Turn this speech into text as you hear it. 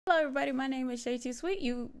Hello everybody, my name is Shaytosweet.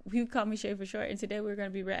 You call me Shay for short, and today we're going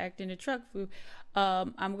to be reacting to Truck-KUN.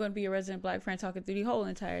 I'm going to be a resident black friend talking through the whole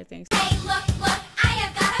entire thing. Hey, look, I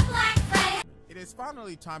have got a black friend. It is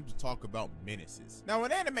finally time to talk about menaces. Now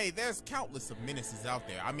in anime, there's countless of menaces out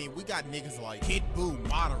there. I mean, we got niggas like Kid Buu,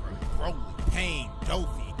 Madara, Broly, Pain,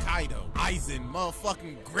 Dofi, Kaido, Aizen,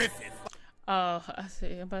 motherfucking Griffith. I'm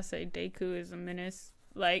about to say Deku is a menace.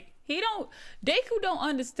 Like, Deku don't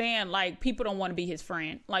understand, like, people don't want to be his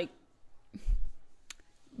friend. Like,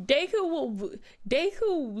 Deku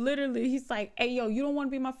literally, he's like, hey, yo, you don't want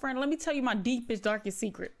to be my friend? Let me tell you my deepest, darkest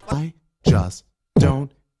secret. I just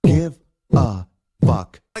don't give a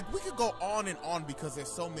fuck. Like, we could go on and on because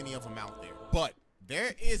there's so many of them out there. But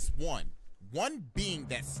there is one being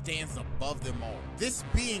that stands above them all. This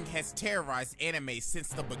being has terrorized anime since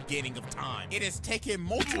the beginning of time. It has taken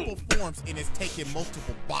multiple forms and has taken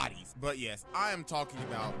multiple bodies. But yes, I am talking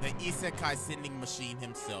about the isekai sending machine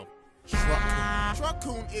himself, TRUCK-KUN.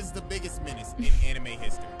 TRUCK-KUN is the biggest menace in anime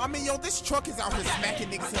history. I mean, yo, this truck is out here smacking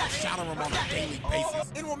niggas and shouting them on a daily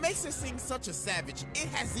basis. And what makes it seem such a savage, it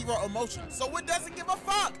has zero emotion, so it doesn't give a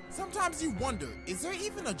fuck. Sometimes you wonder, is there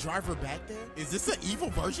even a driver back there? Is this an evil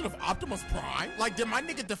version of Optimus Prime? Like, did my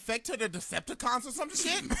nigga defect to the Decepticons or some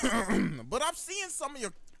shit? But I'm seeing some of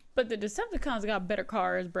your... But the Decepticons got better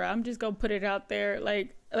cars, bro. I'm just gonna put it out there.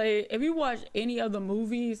 Like if you watch any of the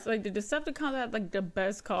movies, like the Decepticons have like the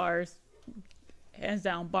best cars, hands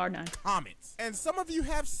down, bar none. Comments. And some of you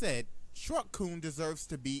have said TRUCK-KUN deserves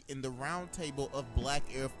to be in the round table of Black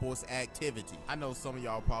Air Force activity. I know some of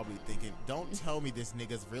y'all probably thinking, don't tell me this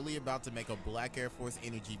nigga's really about to make a Black Air Force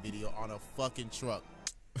energy video on a fucking truck.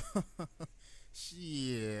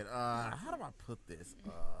 Shit, how do I put this?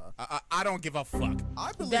 I don't give a fuck.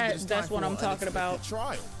 I believe that's what I'm talking about.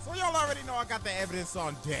 Trial. So y'all already know I got the evidence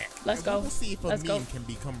on deck. Let's go. We'll see if a meme can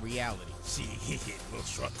become reality. Shit, will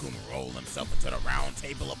TRUCK-KUN roll himself into the round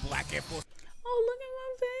table of Black Air Force? Oh, look at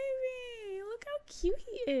my baby. Look how cute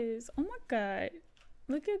he is. Oh my god.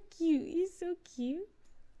 Look how cute. He's so cute.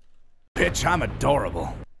 Bitch, I'm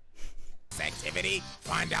adorable. Activity,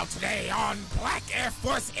 find out today on Black Air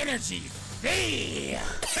Force Energy.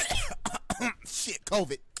 Shit,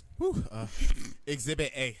 COVID. Whew.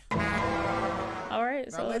 Exhibit A. All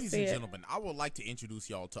right, so now, let's ladies see and it. gentlemen, I would like to introduce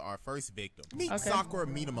y'all to our first victim. Meet Sakura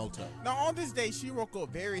Minamoto. Now, on this day, she woke up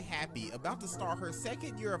very happy, about to start her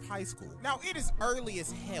second year of high school. Now, it is early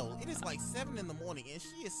as hell. It is like 7 in the morning, and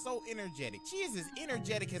she is so energetic. She is as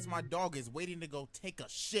energetic as my dog is waiting to go take a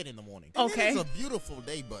shit in the morning. And it is a beautiful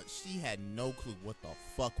day, but she had no clue what the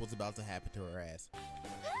fuck was about to happen to her ass.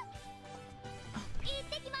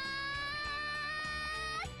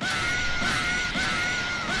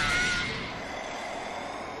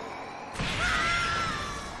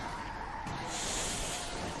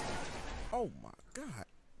 Oh my god.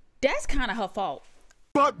 That's kind of her fault.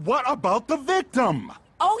 But what about the victim?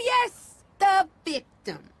 Oh yes, the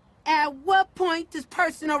victim. At what point does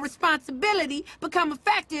personal responsibility become a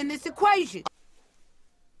factor in this equation?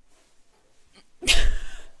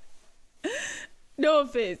 No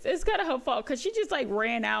offense. It's kind of her fault because she just like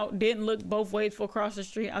ran out, didn't look both ways for across the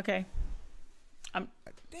street. Okay.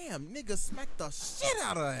 Damn, nigga smacked the shit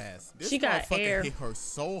out of her ass. This she got air. Hit her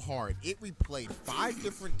so hard, it replayed 5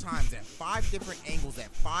 different times at 5 different angles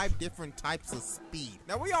at 5 different types of speed.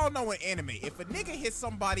 Now, we all know in anime, if a nigga hits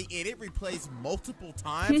somebody and it replays multiple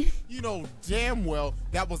times, you know damn well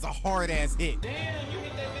that was a hard-ass hit. Damn, you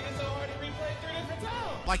hit that nigga so hard it replayed 3 different times.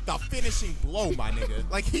 Like the finishing blow, my nigga.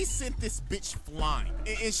 Like, he sent this bitch flying,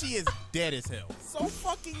 and she is dead as hell. So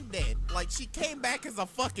fucking dead. Like, she came back as a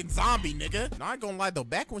fucking zombie, nigga. Now, I ain't gonna lie, though.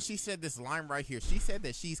 Back when she said this line right here, she said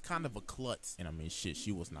that she's kind of a klutz. And I mean, shit,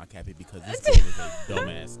 she was not happy because this dude is a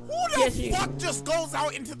dumbass. Who the fuck just goes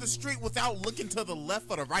out into the street without looking to the left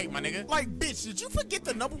or the right, my nigga? Like, bitch, did you forget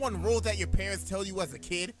the #1 rule that your parents tell you as a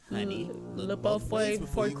kid? Honey, look both ways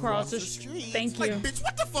before you cross the street. Thank you. Like, bitch,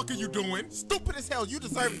 what the fuck are you doing? Stupid as hell. You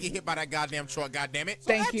deserve to get hit by that goddamn truck, goddammit. So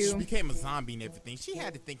thank you. She became a zombie and everything. She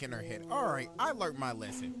had to think in her head, all right, I learned my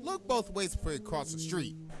lesson. Look both ways before you cross the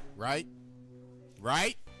street, right?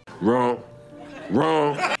 Right? Wrong.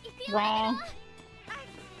 Wrong. Wrong.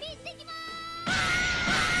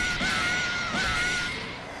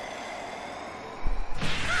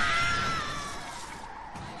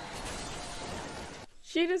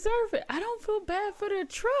 She deserved it. I don't feel bad for the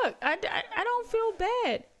truck. I don't feel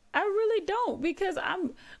bad. I really don't, because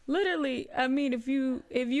I'm literally, I mean, if you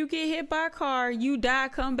get hit by a car, you die,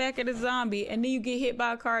 come back as a zombie, and then you get hit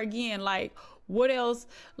by a car again, like, what else?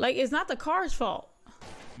 Like, it's not the car's fault.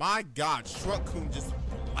 My god, TRUCK-KUN just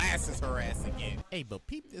blasted her ass again. Hey, but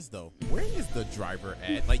peep this though. Where is the driver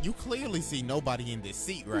at? Like, you clearly see nobody in this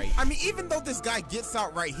seat, right? I mean, even though this guy gets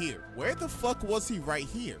out right here, where the fuck was he right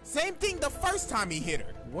here? Same thing the first time he hit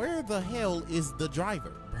her. Where the hell is the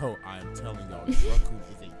driver? Bro, I am telling y'all, TRUCK-KUN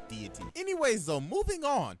is a deity. Anyways though, moving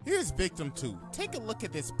on. Here's victim 2. Take a look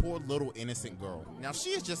at this poor little innocent girl. Now she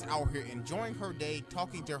is just out here enjoying her day,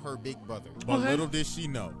 talking to her big brother. But little did she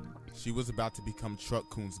know, she was about to become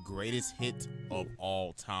TRUCK-KUN's greatest hit of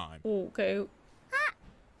all time. Okay.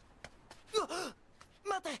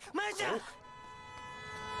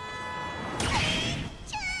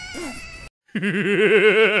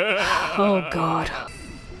 Oh God.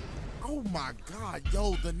 Oh my God,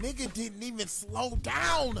 yo, the nigga didn't even slow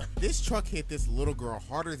down. This truck hit this little girl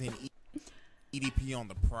harder than EDP on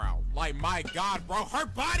the prowl. Like, my God, bro, her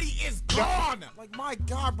body is gone. Like, my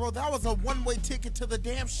God, bro, that was a one-way ticket to the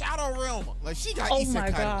damn Shadow Realm. Like, she got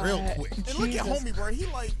isekai real quick. And look at homie, bro, he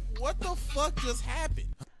like, what the fuck just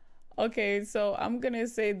happened? Okay, so I'm gonna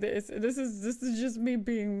say this. This is just me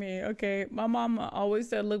being me. Okay, my mama always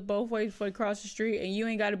said, look both ways before you cross the street, and you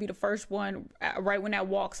ain't got to be the first one right when that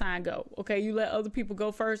walk sign go. Okay, you let other people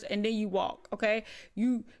go first, and then you walk. Okay,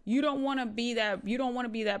 you don't want to be that. You don't want to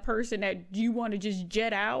be that person that you want to just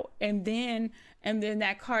jet out, and then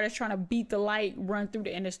that car that's trying to beat the light run through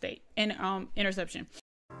the interstate and interception.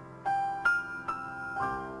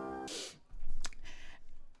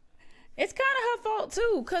 It's kind of her fault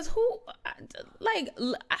too, cause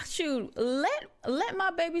shoot, let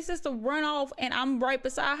my baby sister run off and I'm right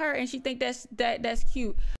beside her and she think that's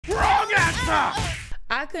cute. Wrong answer!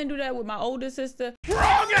 I couldn't do that with my older sister.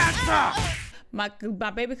 Wrong answer! My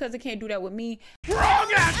baby cousin can't do that with me.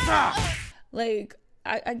 Wrong answer! Like,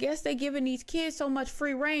 I guess they giving these kids so much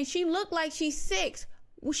free reign. She look like she's 6.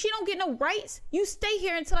 Well, she don't get no rights. You stay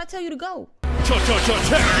here until I tell you to go. Check your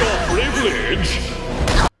privilege.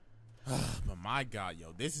 But my God,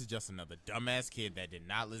 yo, this is just another dumbass kid that did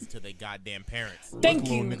not listen to their goddamn parents. Thank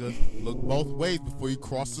you. Nigga, look both ways before you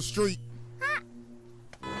cross the street.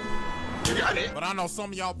 You got it. But I know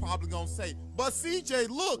some of y'all probably gonna say, but CJ,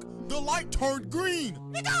 look, the light turned green.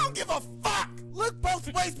 Nigga, I don't give a fuck. Look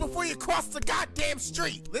both ways before you cross the goddamn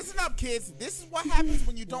street. Listen up, kids. This is what happens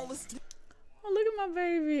when you don't listen to Oh, look at my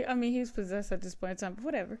baby. I mean, he's possessed at this point in time, but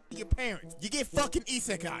whatever. your parents. You get fucking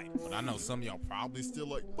isekai. But I know some of y'all probably still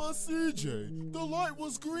like, but CJ, the light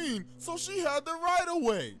was green, so she had the right of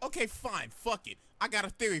way. Okay, fine, fuck it. I got a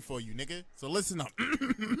theory for you, nigga. So listen up.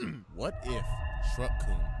 What if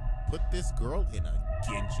TRUCK-KUN put this girl in a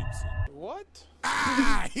genjutsu? What?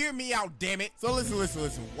 Ah, hear me out, damn it. So listen.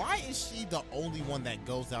 Why is she the only one that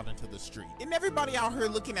goes out into the street? And everybody out here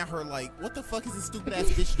looking at her like, what the fuck is this stupid ass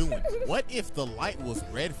bitch doing? What if the light was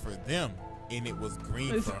red for them and it was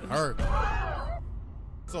green for her?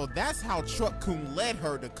 So that's how TRUCK-KUN led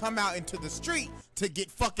her to come out into the street to get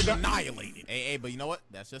fucking annihilated. Hey, but you know what?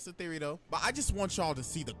 That's just a theory though. But I just want y'all to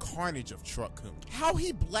see the carnage of TRUCK-KUN. How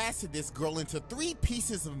he blasted this girl into 3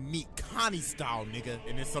 pieces of meat, Connie style, nigga.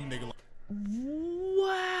 And then some nigga like,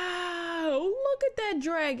 wow, look at that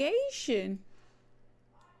dragation.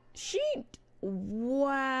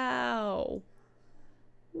 Wow,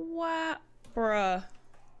 bruh.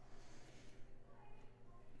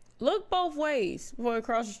 Look both ways before you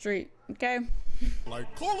cross the street, okay?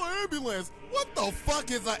 like, call an ambulance. What the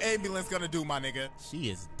fuck is an ambulance gonna do, my nigga?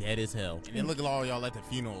 She is dead as hell. And then look at all y'all at the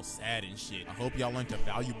funeral, sad and shit. I hope y'all learned a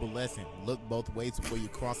valuable lesson. Look both ways before you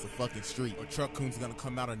cross the fucking street, or TRUCK-KUN's gonna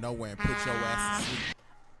come out of nowhere and put your ass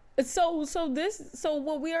to sleep. So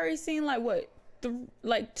what we already seen, like what,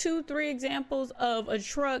 like 2-3 examples of a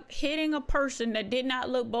truck hitting a person that did not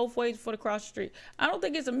look both ways before to cross the street. I don't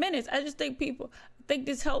think it's a menace. I just think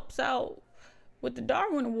this helps out with the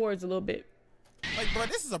Darwin Awards a little bit. Like, bro,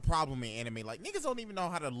 this is a problem in anime. Like, niggas don't even know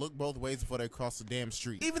how to look both ways before they cross the damn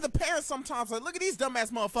street. Even the parents sometimes like, look at these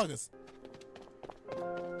dumbass motherfuckers.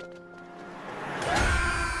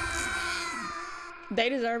 They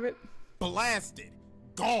deserve it. Blasted.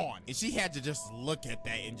 Gone. And she had to just look at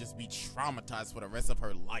that and just be traumatized for the rest of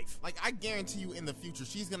her life. Like, I guarantee you in the future,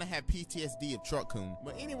 she's gonna have PTSD of TRUCK-KUN.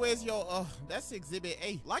 But anyways, yo, that's Exhibit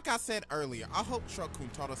A. Like I said earlier, I hope TRUCK-KUN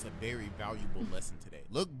taught us a very valuable lesson today.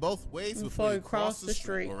 Look both ways before you cross the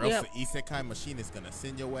street, or else the isekai machine is gonna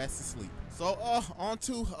send your ass to sleep. So, on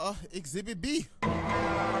to Exhibit B.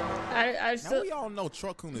 I Now still. we all know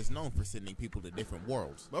TRUCK-KUN is known for sending people to different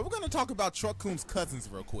worlds, but we're gonna talk about TRUCK-KUN's cousins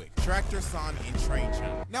real quick, Tractor-san and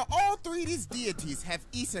Train-chan. Now all three of these deities have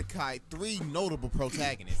isekai three notable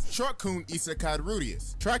protagonists. TRUCK-KUN isekai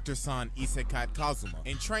Rudius, Tractor-san isekai Kazuma,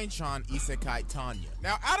 and Train-chan isekai Tanya.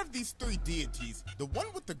 Now out of these three deities, the one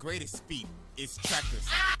with the greatest feat is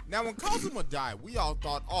Tractor-san. Now when Kazuma died, we all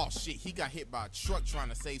thought, oh shit, he got hit by a truck trying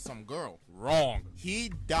to save some girl. Wrong.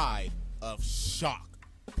 He died of shock.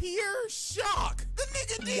 Pure shock. The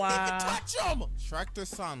nigga didn't even touch him.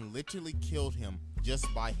 Tractor-san literally killed him just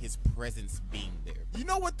by his presence being there. You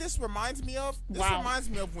know what this reminds me of? This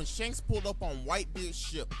reminds me of when Shanks pulled up on Whitebeard's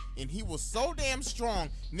ship and he was so damn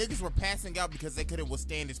strong, niggas were passing out because they couldn't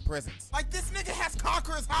withstand his presence. Like, this nigga has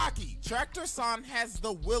Conqueror's Haki. Tractor-san has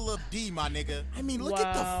the will of D, my nigga. I mean, look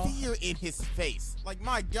at the fear in his face. Like,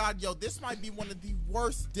 my God, yo, this might be one of the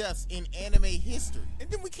worst deaths in anime history. And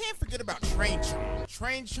then we can't forget about Train-chan.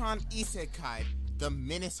 Train-chan isekai, the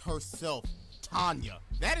Menace herself, Tanya.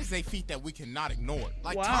 That is a feat that we cannot ignore.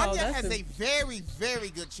 Like, Tanya has a very, very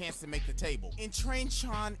good chance to make the table. And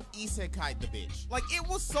Train-chan isekai the bitch. Like, it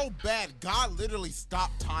was so bad, God literally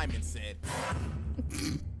stopped time and said,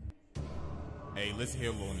 hey, listen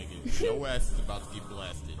here, little nigga. Your ass is about to get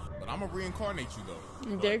blasted. But I'm gonna reincarnate you,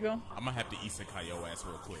 though. There you go. I'm gonna have to isekai your ass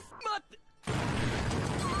real quick.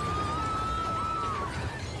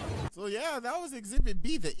 So yeah, that was Exhibit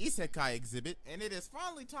B, the isekai exhibit. And it is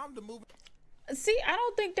finally time to move. See, I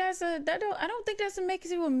don't think that's a I don't think that's a makes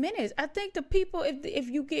you a menace. I think the people, if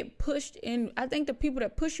you get pushed in, I think the people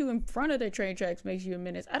that push you in front of the train tracks makes you a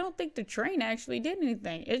menace. I don't think the train actually did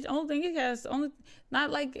anything. It's only thing it has only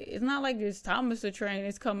it's not like it's Thomas the train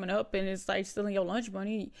is coming up and it's like stealing your lunch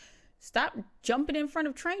money. Stop jumping in front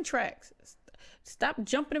of train tracks. Stop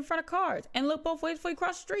jumping in front of cars and look both ways before you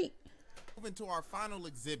cross the street. Moving to our final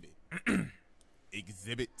exhibit,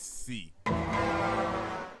 Exhibit C.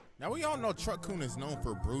 Now we all know TRUCK-KUN is known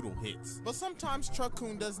for brutal hits, but sometimes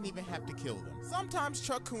TRUCK-KUN doesn't even have to kill them. Sometimes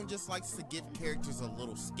TRUCK-KUN just likes to give characters a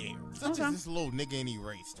little scare, such as this little nigga in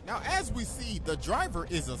Erased. Now as we see, the driver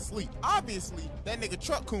is asleep. Obviously, that nigga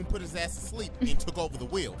TRUCK-KUN put his ass asleep and took over the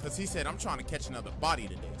wheel, cause he said, I'm trying to catch another body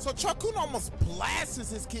today. So TRUCK-KUN almost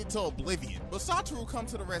blasts his kid to oblivion, but Satoru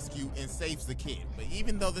comes to the rescue and saves the kid. But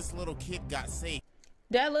even though this little kid got saved,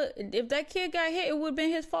 if that kid got hit, it would have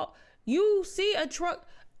been his fault. You see a truck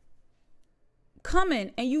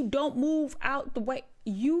coming and you don't move out the way,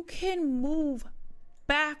 you can move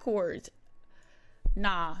backwards.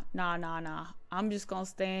 Nah. I'm just gonna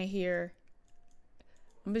stand here.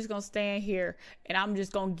 And I'm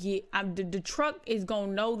just gonna the truck is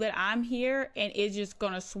gonna know that I'm here and it's just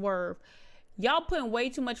gonna swerve. Y'all putting way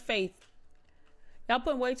too much faith. In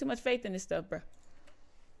this stuff, bro.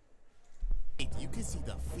 you can see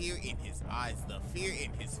the fear in his eyes, the fear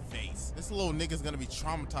in his face. This little nigga's gonna be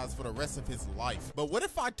traumatized for the rest of his life. But what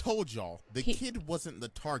if I told y'all the kid wasn't the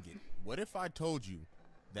target? What if I told you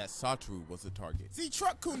that Satoru was the target? See,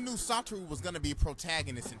 TRUCK-KUN knew Satoru was gonna be a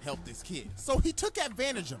protagonist and help this kid, so he took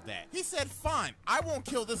advantage of that. He said, fine, I won't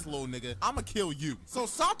kill this little nigga, I'ma kill you. So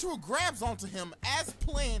Satoru grabs onto him as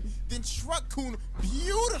planned, then TRUCK-KUN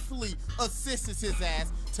beautifully assists his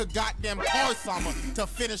ass to goddamn Kar-sama to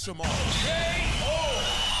finish him off.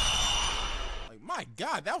 My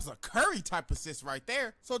God, that was a Curry type assist right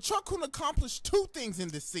there. So TRUCK-KUN accomplished two things in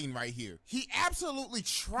this scene right here. He absolutely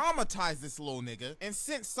traumatized this little nigga and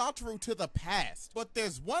sent Satoru to the past. But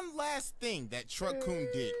there's one last thing that TRUCK-KUN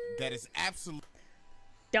did that is absolutely...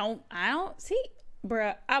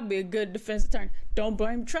 Bruh, I'll be a good defense attorney. Don't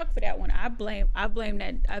blame Truck for that one. I blame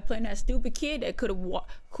that stupid kid that could have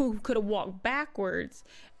walked backwards.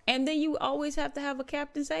 And then you always have to have a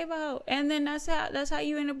captain save out. And then that's how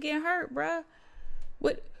you end up getting hurt, bruh.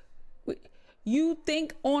 What you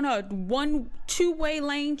think on a two-way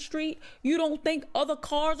lane street, you don't think other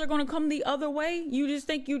cars are gonna come the other way? You just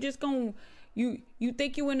think you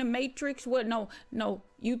think you in the Matrix? What? No,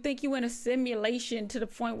 you think you in a simulation to the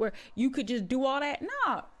point where you could just do all that?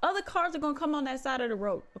 Nah, other cars are gonna come on that side of the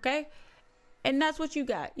road, okay? And that's what you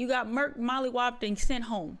got. You got Merc mollywopped and sent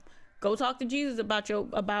home. Go talk to Jesus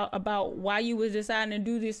about why you was deciding to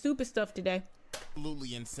do this stupid stuff today.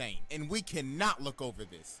 Absolutely insane, and we cannot look over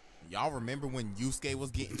this. Y'all remember when Yusuke was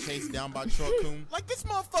getting chased down by TRUCK-KUN? Like, this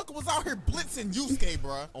motherfucker was out here blitzing Yusuke,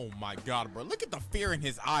 bruh. Oh my God, bro. Look at the fear in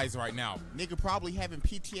his eyes right now. Nigga probably having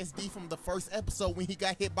PTSD from the first episode when he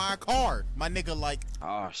got hit by a car. My nigga like,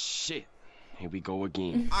 oh shit, Here we go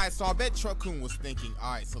again. Alright, so I bet Truck-Kun was thinking,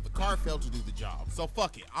 alright, so the car failed to do the job. So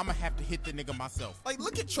fuck it, I'ma have to hit the nigga myself. Like,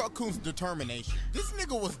 look at Truck-Kun's determination. This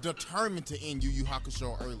nigga was determined to end Yu Yu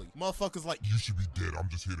Hakusho early. Motherfuckers like, you should be dead. I'm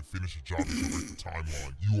just here to finish a job and correct the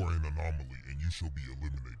timeline. You are an anomaly and you shall be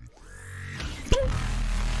eliminated.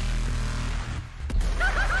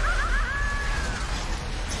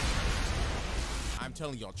 I'm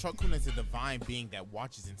telling y'all, Truck-Kun is a divine being that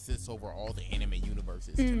watches and sits over all the anime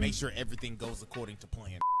universes to make sure everything goes according to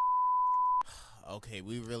plan. Okay,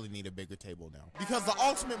 we really need a bigger table now. Because the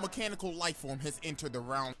ultimate mechanical life form has entered the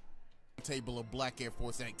round table of Black Air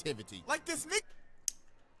Force activity. Like this nigga.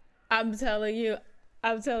 I'm telling you,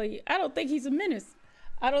 I don't think he's a menace.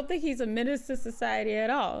 I don't think he's a menace to society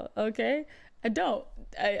at all, okay? I don't.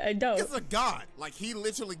 He's a god. Like, he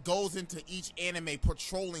literally goes into each anime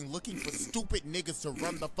patrolling, looking for stupid niggas to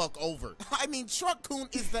run the fuck over. I mean, Truck-Kun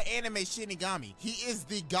is the anime Shinigami. He is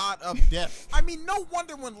the god of death. I mean, no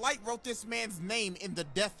wonder when Light wrote this man's name in the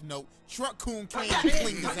death note, Truck-Kun came and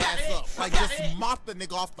cleaned his ass up. Like, just mop the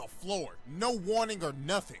nigga off the floor. No warning or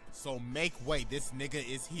nothing. So make way, this nigga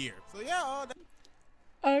is here. So yeah,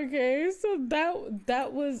 Okay, so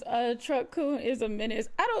that was Truck-Kun is a menace.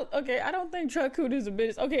 I don't think Truck-Kun is a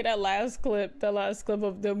menace. Okay, that last clip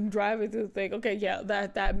of them driving through the thing. Okay, yeah,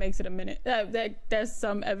 that makes it a menace. That's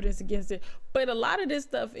some evidence against it. But a lot of this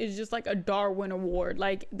stuff is just like a Darwin Award.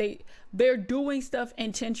 Like they're doing stuff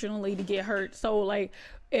intentionally to get hurt. So like,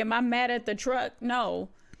 am I mad at the truck? No.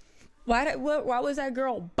 Why was that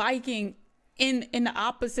girl biking in the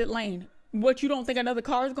opposite lane? What, you don't think another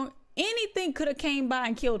car is going? Anything could have came by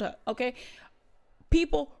and killed her, okay?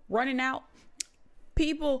 People running out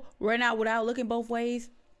without looking both ways,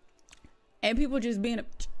 and people just being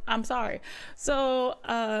I'm sorry. So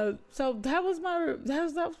that was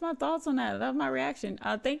my thoughts on that. That was my reaction.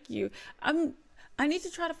 Thank you. I want to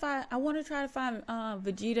try to find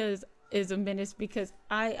Vegeta is a menace, because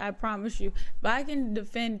I promise you, if I can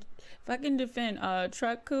defend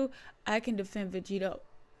Truck-Kun, I can defend Vegeta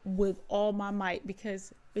with all my might,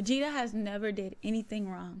 because Vegeta has never did anything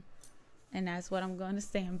wrong, and that's what I'm going to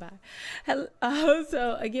stand by. Hello,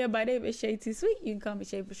 so again, my name is Shaytosweet. You can call me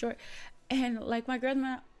Shay for short. And like my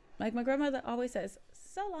grandmother always says,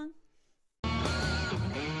 so long.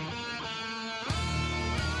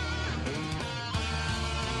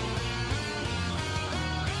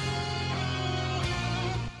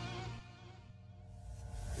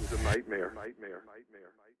 It was a nightmare.